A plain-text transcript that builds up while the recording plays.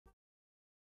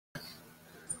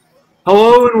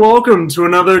Hello and welcome to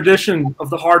another edition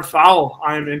of the Hard Fowl.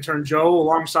 I am Intern Joe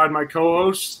alongside my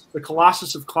co-host, the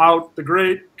Colossus of Clout, the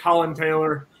great Collyn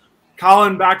Taylor.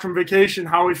 Collyn, back from vacation.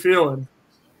 How are we feeling?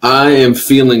 I am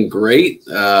feeling great.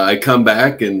 I come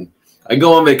back and I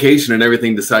go on vacation and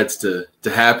everything decides to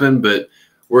happen, but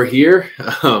we're here.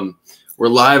 We're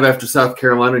live after South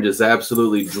Carolina just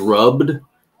absolutely drubbed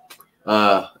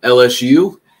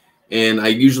LSU. And I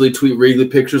usually tweet Wrigley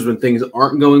pictures when things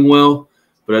aren't going well,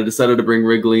 but I decided to bring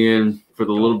Wrigley in for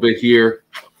the little bit here.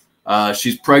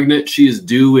 She's pregnant. She is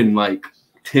due in like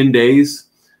 10 days.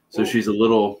 So she's a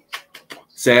little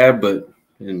sad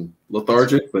and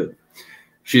lethargic, but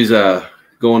she's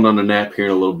going on a nap here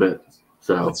in a little bit.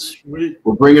 So we're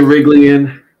bringing Wrigley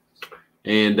in,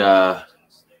 and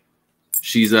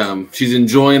she's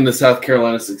enjoying the South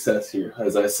Carolina success here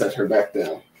as I set her back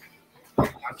down.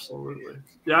 Absolutely.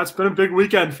 Yeah, it's been a big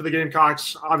weekend for the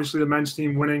Gamecocks. Obviously, the men's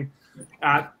team winning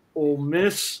at Ole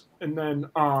Miss, and then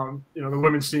the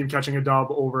women's team catching a dub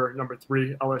over number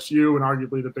 3 LSU, and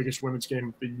arguably the biggest women's game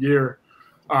of the year.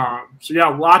 So yeah,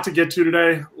 a lot to get to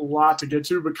today, a lot to get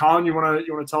to. But Collyn, you want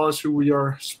to tell us who we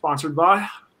are sponsored by?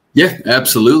 Yeah,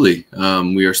 absolutely.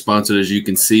 We are sponsored, as you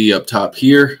can see up top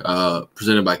here,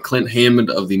 presented by Clint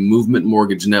Hammond of the Movement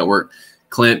Mortgage Network.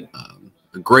 Clint,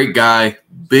 a great guy,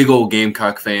 big old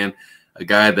Gamecock fan, a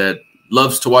guy that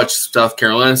loves to watch South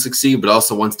Carolina succeed, but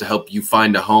also wants to help you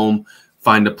find a home,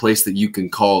 find a place that you can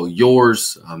call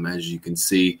yours. As you can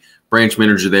see, branch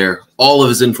manager there, all of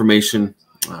his information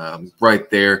right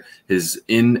there, his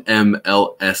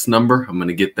NMLS number. I'm going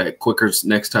to get that quicker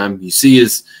next time. You see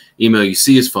his email, you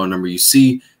see his phone number, you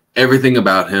see everything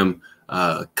about him.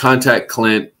 Contact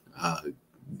Clint,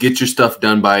 get your stuff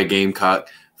done by a Gamecock,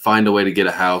 find a way to get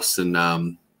a house.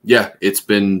 And yeah, it's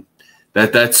been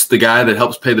that's the guy that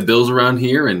helps pay the bills around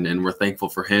here, and we're thankful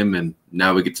for him. And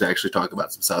now we get to actually talk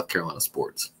about some South Carolina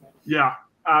sports. Yeah,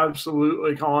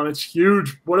 absolutely, Collyn. It's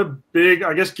huge. What a big,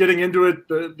 I guess, getting into it,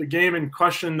 the game in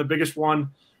question, the biggest one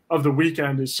of the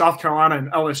weekend is South Carolina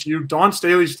and LSU. Dawn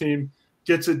Staley's team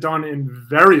gets it done in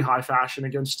very high fashion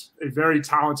against a very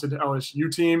talented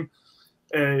LSU team.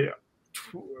 A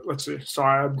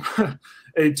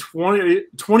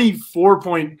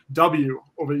 24-point W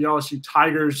over the LSU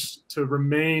Tigers to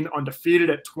remain undefeated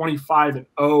at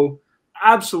 25-0.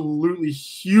 Absolutely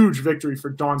huge victory for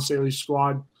Dawn Staley's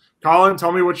squad. Collyn,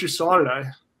 tell me what you saw today.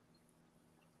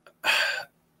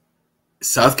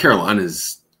 South Carolina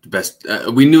is the best.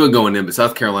 We knew it going in, but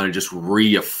South Carolina just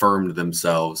reaffirmed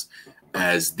themselves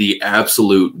as the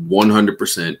absolute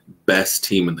 100% best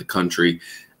team in the country.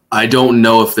 I don't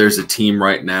know if there's a team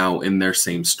right now in their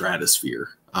same stratosphere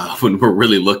when we're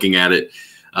really looking at it.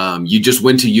 You just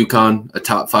went to UConn, a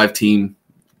top 5 team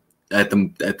at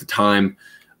the time,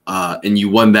 and you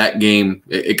won that game.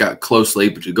 It got close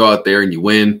late, but you go out there and you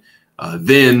win.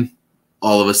 Then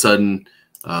all of a sudden,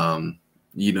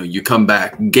 you come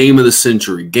back. Game of the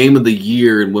century, game of the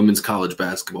year in women's college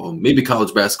basketball, maybe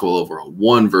college basketball overall,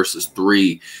 1 versus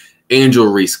 3. Angel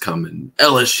Reese coming.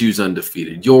 LSU's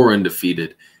undefeated. You're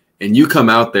undefeated. And you come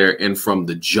out there and from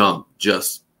the jump,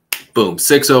 just boom,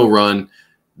 6-0 run.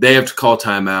 They have to call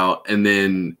timeout. And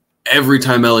then every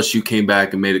time LSU came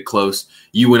back and made it close,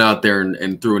 you went out there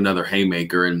and threw another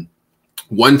haymaker. And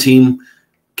one team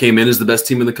came in as the best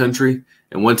team in the country,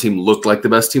 and one team looked like the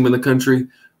best team in the country.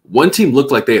 One team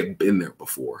looked like they had been there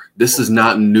before. This is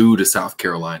not new to South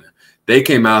Carolina. They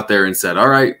came out there and said, all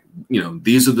right,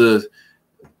 these are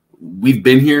we've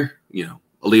been here,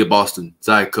 Aaliyah Boston,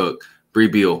 Zia Cook, Bree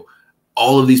Beal.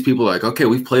 All of these people are like, okay,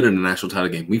 we've played in a national title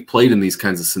game. We've played in these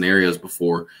kinds of scenarios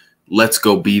before. Let's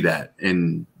go be that.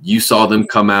 And you saw them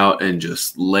come out and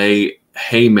just lay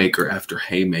haymaker after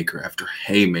haymaker after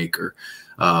haymaker.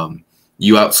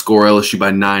 You outscore LSU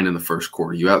by 9 in the first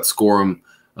quarter. You outscore them.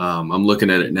 I'm looking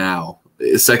at it now.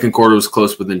 The second quarter was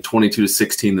close, but then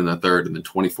 22-16 in the third, and then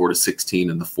 24-16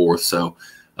 in the fourth. So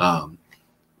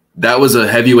that was a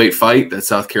heavyweight fight that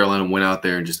South Carolina went out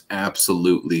there and just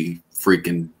absolutely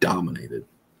freaking dominated.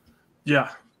 Yeah,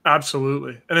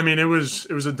 absolutely. And I mean, it was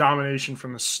a domination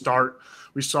from the start.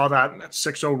 We saw that in that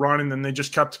 6-0 run, and then they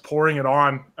just kept pouring it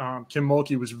on. Kim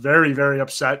Mulkey was very, very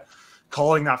upset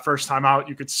calling that first time out.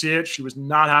 You could see it. She was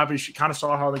not happy. She kind of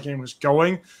saw how the game was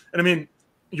going. And I mean,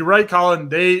 you're right, Collyn.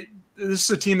 This is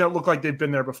a team that looked like they've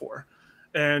been there before.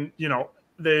 And,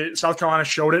 South Carolina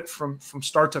showed it from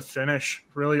start to finish,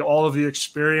 really all of the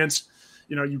experience.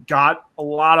 You got a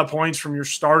lot of points from your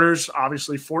starters,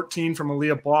 obviously 14 from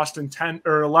Aaliyah Boston, 10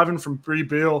 or 11 from Bree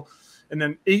Beal, and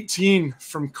then 18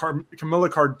 from Camila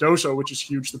Cardoso, which is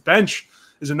huge. The bench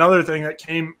is another thing that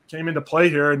came into play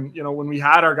here. And, when we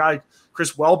had our guy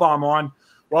Chris Wellbaum on,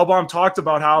 Wellbaum talked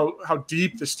about how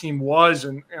deep this team was,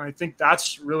 and I think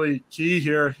that's really key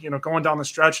here, going down the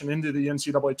stretch and into the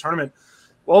NCAA tournament.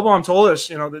 Wellbaum told us,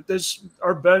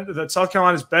 that South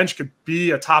Carolina's bench could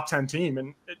be a top 10 team.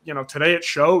 And, today it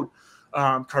showed.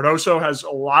 Cardoso has a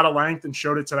lot of length and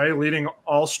showed it today, leading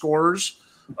all scorers.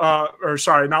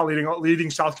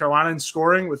 Leading South Carolina in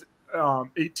scoring with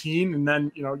 18. And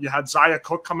then, you had Zaya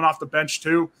Cook coming off the bench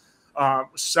too,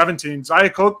 17. Zaya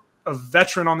Cook, a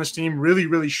veteran on this team, really,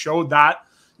 really showed that,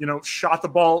 shot the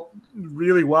ball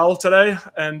really well today.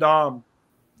 And, and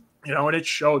it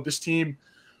showed this team,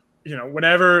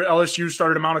 whenever LSU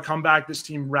started to mount a comeback, this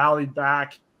team rallied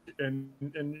back and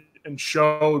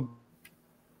showed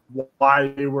why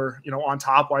they were, on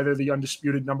top, why they're the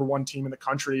undisputed #1 team in the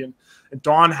country. And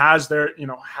Dawn has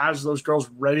has those girls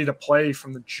ready to play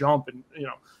from the jump. And,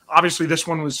 obviously this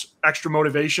one was extra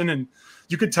motivation, and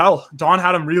you could tell Dawn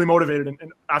had them really motivated.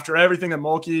 And after everything that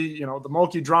Mulkey, the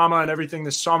Mulkey drama and everything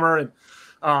this summer, and,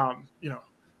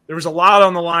 there was a lot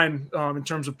on the line in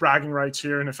terms of bragging rights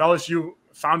here. And if LSU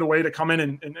found a way to come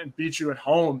in and beat you at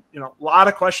home, a lot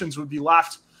of questions would be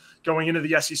left going into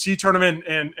the SEC tournament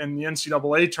and the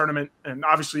NCAA tournament. And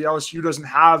obviously LSU doesn't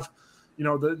have,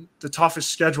 the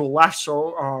toughest schedule left.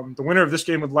 So the winner of this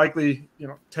game would likely,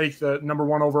 take the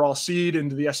 #1 overall seed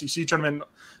into the SEC tournament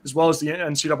as well as the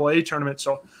NCAA tournament.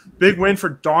 So big win for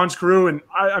Dawn's crew. And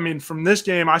I mean, from this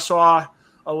game, I saw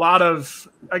a lot of,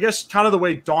 I guess, kind of the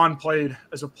way Dawn played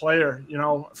as a player,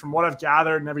 from what I've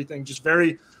gathered and everything, just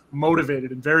very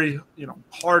motivated and very,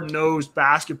 hard-nosed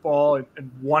basketball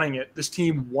and wanting it. This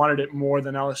team wanted it more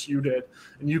than LSU did.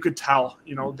 And you could tell,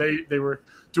 they were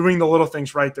doing the little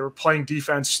things right. They were playing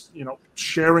defense,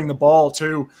 sharing the ball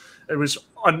too. It was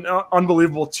an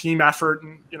unbelievable team effort.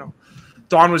 And,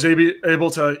 Dawn was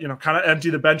able to, kind of empty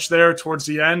the bench there towards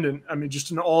the end. And I mean,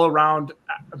 just an all-around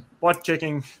butt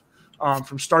kicking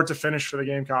from start to finish for the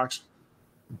Gamecocks.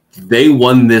 They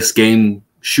won this game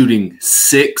shooting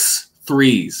 6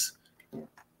 threes.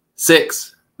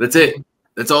 6. That's it.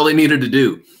 That's all they needed to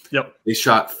do. Yep. They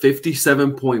shot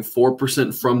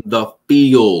 57.4% from the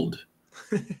field.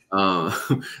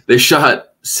 They shot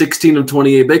 16 of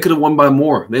 28. They could have won by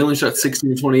more. They only shot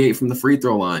 16 of 28 from the free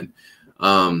throw line.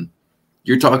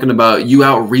 You're talking about you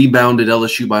out-rebounded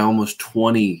LSU by almost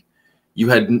 20. You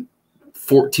had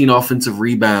 14 offensive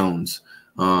rebounds,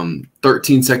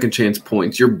 13 second chance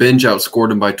points. Your bench outscored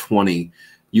them by 20.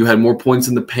 You had more points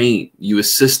in the paint. You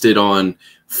assisted on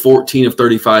 14 of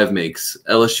 35 makes.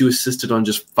 LSU assisted on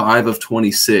just 5 of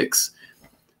 26.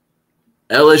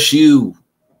 LSU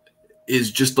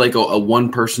is just like a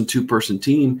one-person, two-person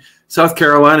team. South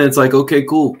Carolina, it's like, okay,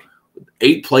 cool.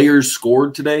 8 players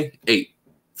scored today. 8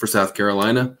 for South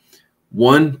Carolina.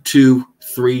 1, 2,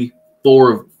 3,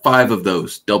 4, 5 of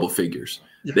those double figures.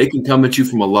 Yeah. They can come at you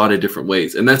from a lot of different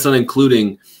ways. And that's not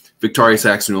including Victoria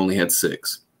Saxon, who only had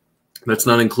 6. That's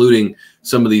not including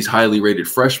some of these highly rated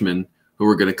freshmen who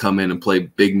are going to come in and play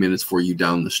big minutes for you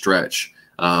down the stretch,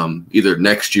 either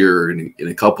next year or in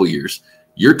a couple years.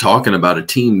 You're talking about a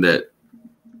team that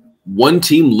one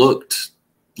team looked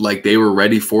like they were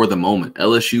ready for the moment.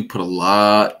 LSU put a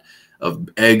lot of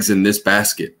eggs in this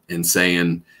basket and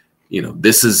saying,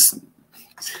 this is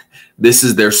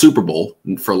their Super Bowl,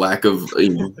 for lack of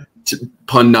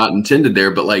pun not intended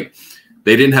there, but like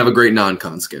they didn't have a great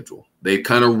non-con schedule. They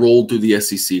kind of rolled through the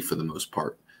SEC for the most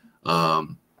part.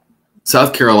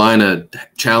 South Carolina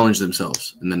challenged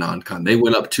themselves in the non-con. They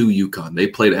went up to UConn. They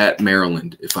played at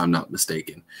Maryland, if I'm not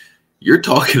mistaken. You're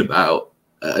talking about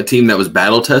a team that was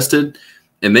battle-tested,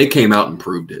 and they came out and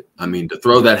proved it. I mean, to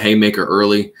throw that haymaker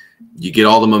early, you get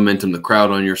all the momentum, the crowd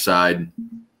on your side.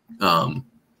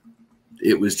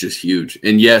 It was just huge.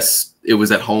 And, yes, it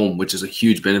was at home, which is a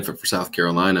huge benefit for South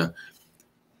Carolina.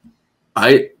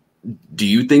 Do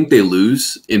you think they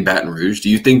lose in Baton Rouge? Do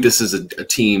you think this is a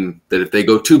team that if they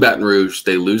go to Baton Rouge,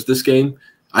 they lose this game?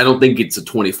 I don't think it's a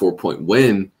 24-point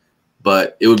win,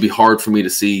 but it would be hard for me to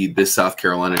see this South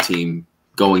Carolina team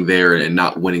going there and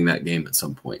not winning that game at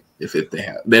some point. If they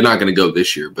have, they're not going to go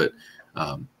this year, but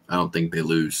I don't think they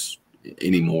lose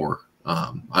anymore.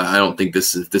 I don't think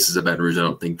if this is a Baton Rouge, I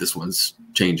don't think this one's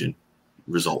changing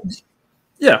results.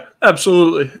 Yeah,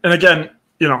 absolutely. And again,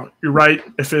 you're right.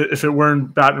 If it were in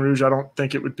Baton Rouge, I don't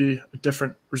think it would be a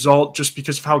different result just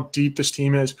because of how deep this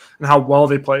team is and how well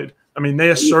they played. I mean,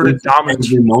 they asserted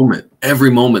dominance.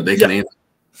 Every moment they can answer.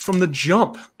 From the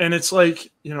jump. And it's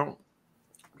like,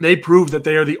 they proved that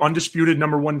they are the undisputed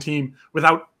 #1 team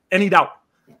without any doubt.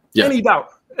 Yeah. Any doubt.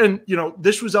 And,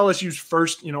 this was LSU's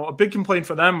first, a big complaint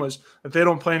for them was that they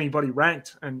don't play anybody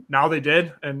ranked. And now they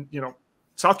did. And,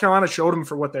 South Carolina showed them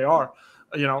for what they are.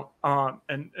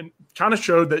 and kind of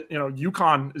showed that,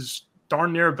 UConn is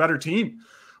darn near a better team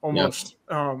almost,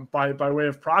 by way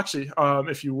of proxy,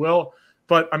 if you will.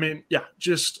 But I mean,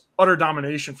 just utter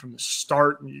domination from the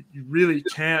start. And you really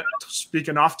can't speak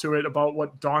enough to it about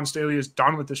what Dawn Staley has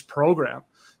done with this program.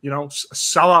 A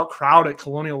sellout crowd at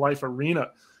Colonial Life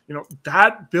Arena.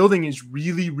 That building is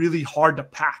really, really hard to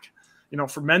pack.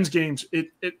 For men's games,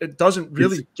 it doesn't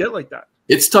really get like that.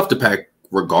 It's tough to pack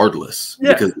regardless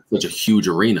because it's such a huge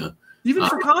arena. Even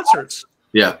for concerts.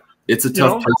 Yeah, it's a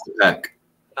tough place to pack.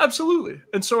 Absolutely.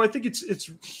 And so I think it's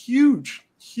huge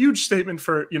statement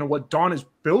for, what Dawn has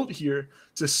built here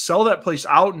to sell that place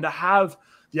out and to have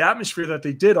the atmosphere that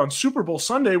they did on Super Bowl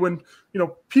Sunday when,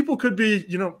 people could be,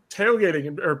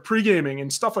 tailgating or pre-gaming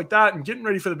and stuff like that and getting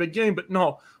ready for the big game. But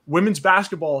no, women's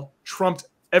basketball trumped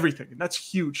everything. And that's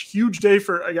huge day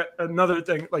for, I got another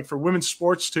thing, like for women's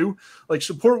sports too, like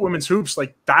support women's hoops.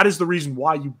 Like that is the reason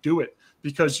why you do it,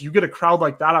 because you get a crowd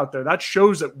like that out there. That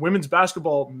shows that women's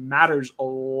basketball matters a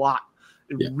lot.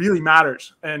 It really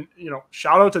matters. And,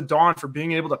 shout out to Dawn for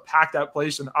being able to pack that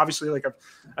place. And obviously, like,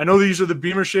 I know these are the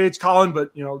Beamer shades, Collyn,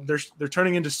 but, they're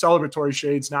turning into celebratory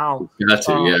shades now.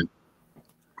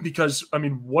 Because, I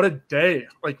mean, what a day.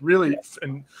 Like, really.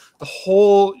 And the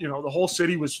whole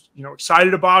city was,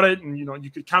 excited about it. And,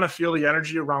 you could kind of feel the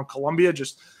energy around Columbia.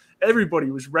 Just everybody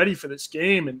was ready for this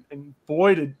game. And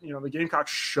boy, did, the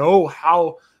Gamecocks show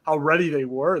how ready they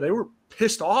were. They were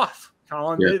pissed off,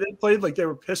 Collyn. They played like they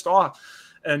were pissed off.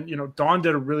 And, Dawn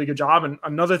did a really good job. And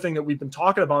another thing that we've been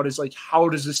talking about is, like, how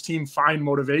does this team find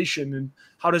motivation and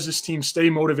how does this team stay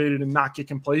motivated and not get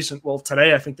complacent? Well,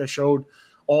 today I think they showed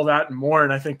all that and more.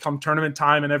 And I think come tournament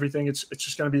time and everything, it's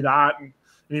just going to be that and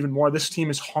even more. This team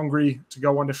is hungry to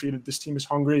go undefeated. This team is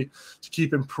hungry to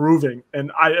keep improving.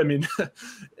 And I mean,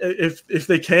 if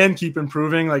they can keep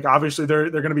improving, like, obviously there are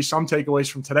going to be some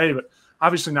takeaways from today, but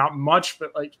obviously not much.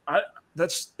 But like,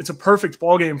 it's a perfect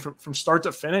ball game from start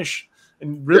to finish.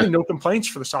 And really no complaints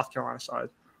for the South Carolina side.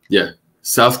 Yeah.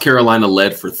 South Carolina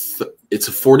led for it's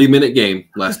a 40-minute game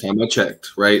last time I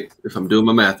checked, right? If I'm doing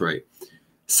my math right.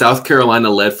 South Carolina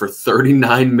led for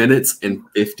 39 minutes and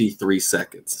 53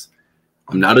 seconds.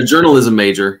 I'm not a journalism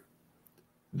major.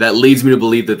 That leads me to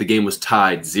believe that the game was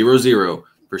tied 0-0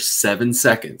 for 7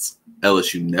 seconds.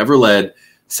 LSU never led.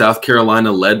 South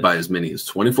Carolina led by as many as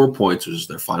 24 points, which is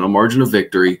their final margin of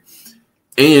victory.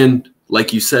 And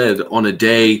like you said, on a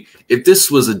day, if this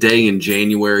was a day in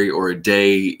January or a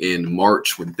day in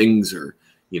March when things are,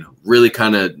 really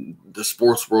kind of the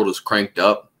sports world is cranked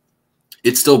up,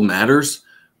 it still matters,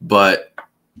 but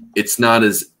it's not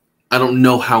as, I don't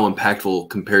know how impactful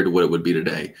compared to what it would be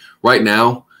today. Right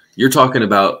now, you're talking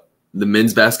about the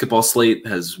men's basketball slate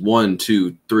has 1,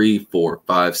 2, 3, 4,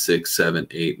 5, 6, 7,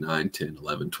 8, 9, 10,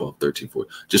 11, 12, 13,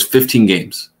 14, just 15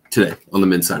 games today on the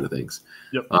men's side of things.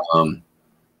 Yep.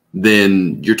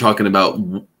 Then you're talking about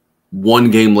one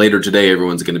game later today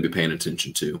everyone's going to be paying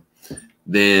attention to.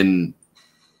 Then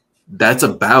that's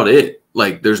about it.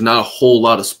 Like, there's not a whole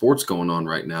lot of sports going on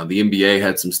right now. The NBA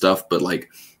had some stuff, but, like,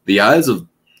 the eyes of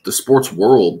the sports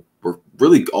world were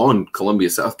really on Columbia,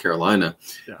 South Carolina.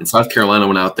 Yeah. And South Carolina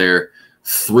went out there,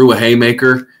 threw a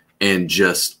haymaker, and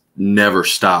just never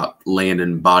stopped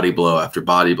landing body blow after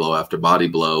body blow after body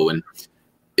blow. And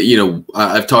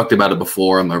I've talked about it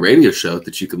before on my radio show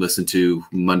that you can listen to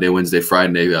Monday, Wednesday,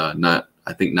 Friday,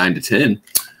 I think 9 to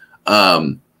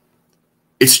 10.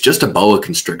 It's just a boa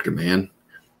constrictor, man.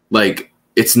 Like,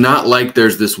 it's not like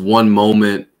there's this one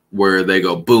moment where they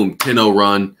go, boom, 10-0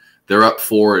 run, they're up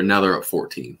 4, and now they're up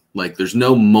 14. Like, there's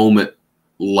no moment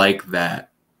like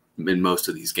that in most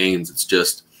of these games. It's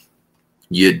just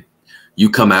you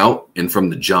come out, and from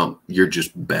the jump, you're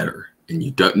just better. And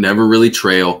you never really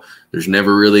trail. There's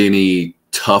never really any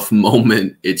tough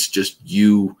moment. It's just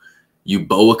you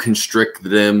boa constrict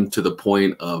them to the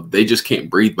point of they just can't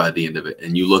breathe by the end of it.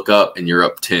 And you look up and you're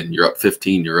up 10, you're up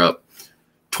 15, you're up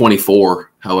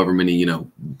 24, however many,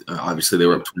 obviously they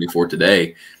were up 24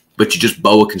 today, but you just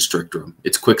boa constrict them.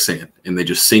 It's quicksand and they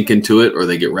just sink into it or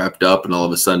they get wrapped up and all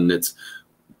of a sudden it's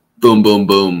boom, boom,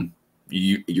 boom.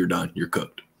 You're done. You're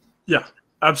cooked. Yeah,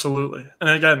 absolutely. And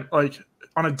again, like,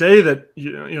 on a day that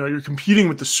you're competing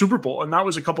with the Super Bowl, and that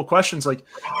was a couple questions like,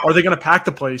 are they going to pack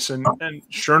the place? And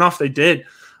sure enough, they did.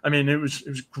 I mean, it was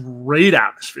great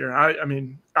atmosphere. I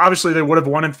mean, obviously they would have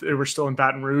won if they were still in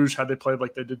Baton Rouge had they played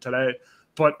like they did today.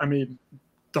 But I mean,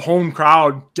 the home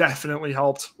crowd definitely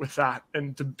helped with that,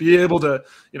 and to be able to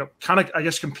kind of, I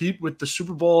guess, compete with the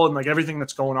Super Bowl and like everything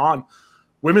that's going on.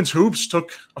 Women's hoops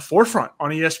took a forefront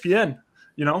on ESPN.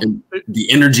 And the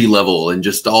energy level and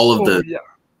just all of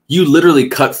You literally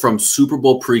cut from Super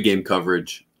Bowl pregame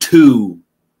coverage to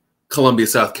Columbia,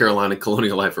 South Carolina,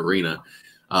 Colonial Life Arena.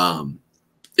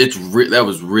 That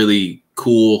was really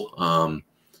cool.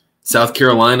 South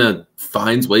Carolina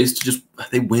finds ways to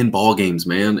they win ball games,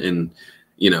 man. And,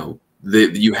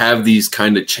 you have these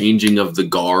kind of changing of the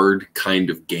guard kind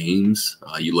of games.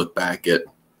 You look back at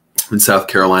when South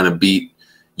Carolina beat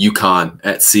UConn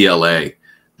at CLA,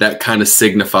 that kind of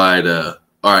signified, all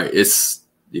right, it's,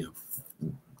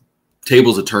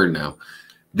 tables a turn now.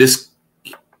 This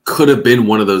could have been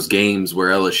one of those games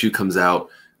where LSU comes out,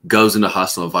 goes into a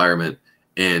hostile environment,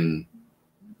 and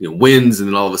wins, and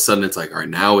then all of a sudden it's like, all right,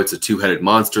 now it's a two-headed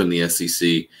monster in the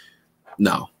SEC.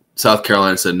 No, South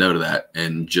Carolina said no to that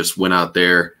and just went out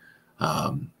there,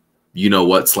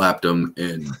 slapped them,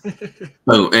 and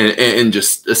boom, and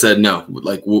just said no.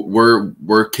 Like,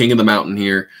 we're king of the mountain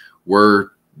here.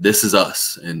 This is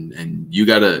us, and you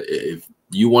gotta, if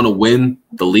you want to win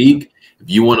the league, if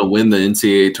you want to win the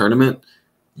NCAA tournament,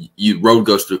 road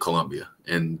goes through Columbia,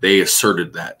 and they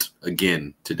asserted that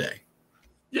again today.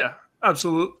 Yeah,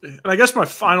 absolutely. And I guess my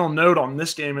final note on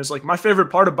this game is, like, my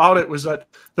favorite part about it was that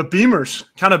the Beamers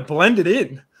kind of blended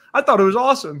in. I thought it was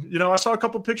awesome. I saw a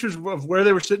couple pictures of where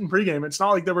they were sitting pregame. It's not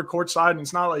like they were courtside, and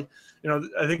it's not like,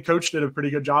 I think Coach did a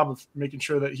pretty good job of making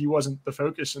sure that he wasn't the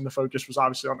focus, and the focus was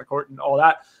obviously on the court and all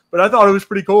that. But I thought it was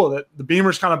pretty cool that the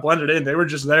Beamers kind of blended in. They were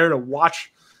just there to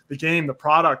watch the game, the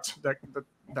product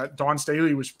that Dawn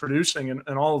Staley was producing,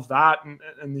 and all of that,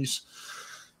 and these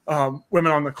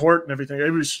women on the court and everything. It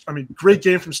was, great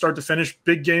game from start to finish,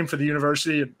 big game for the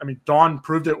university. And Dawn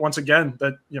proved it once again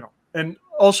that, and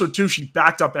also too, she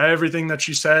backed up everything that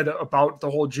she said about the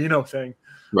whole Geno thing,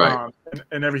 right?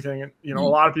 And everything. And, a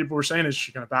lot of people were saying, is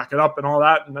she going to back it up and all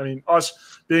that? And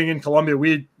us being in Columbia,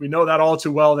 we know that all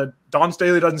too well, that Dawn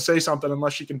Staley doesn't say something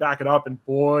unless she can back it up. And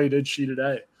boy, did she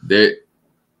today.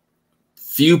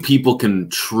 Few people can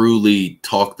truly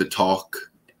talk the talk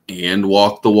and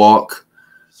walk the walk.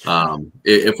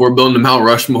 If we're building a Mount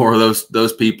Rushmore of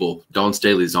those people, Dawn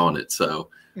Staley's on it. So,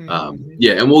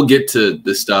 yeah, and we'll get to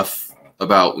the stuff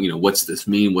about, what's this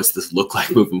mean? What's this look like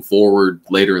moving forward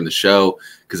later in the show?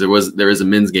 Because there is a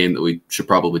men's game that we should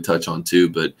probably touch on too.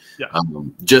 But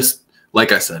just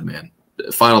like I said, man,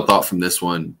 final thought from this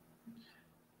one,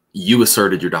 you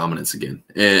asserted your dominance again.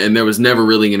 And there was never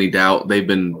really any doubt. They've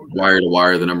been wire to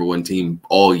wire the #1 team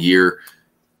all year.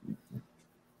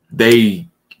 They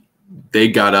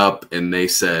got up and they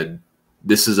said,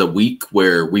 this is a week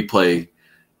where we play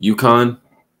UConn,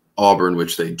 Auburn,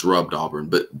 which they drubbed Auburn,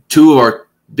 but two of our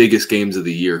biggest games of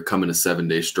the year come in a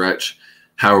 7-day stretch.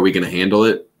 How are we going to handle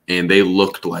it? And they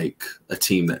looked like a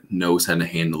team that knows how to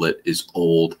handle it, is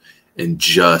old, and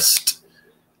just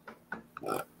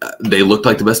they looked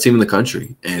like the best team in the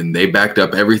country, and they backed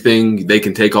up everything. They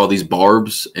can take all these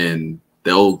barbs, and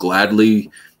they'll gladly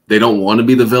 – they don't want to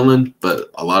be the villain,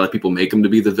 but a lot of people make them to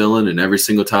be the villain, and every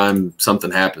single time something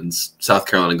happens, South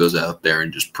Carolina goes out there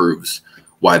and just proves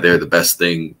why they're the best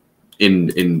thing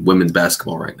in women's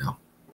basketball right now.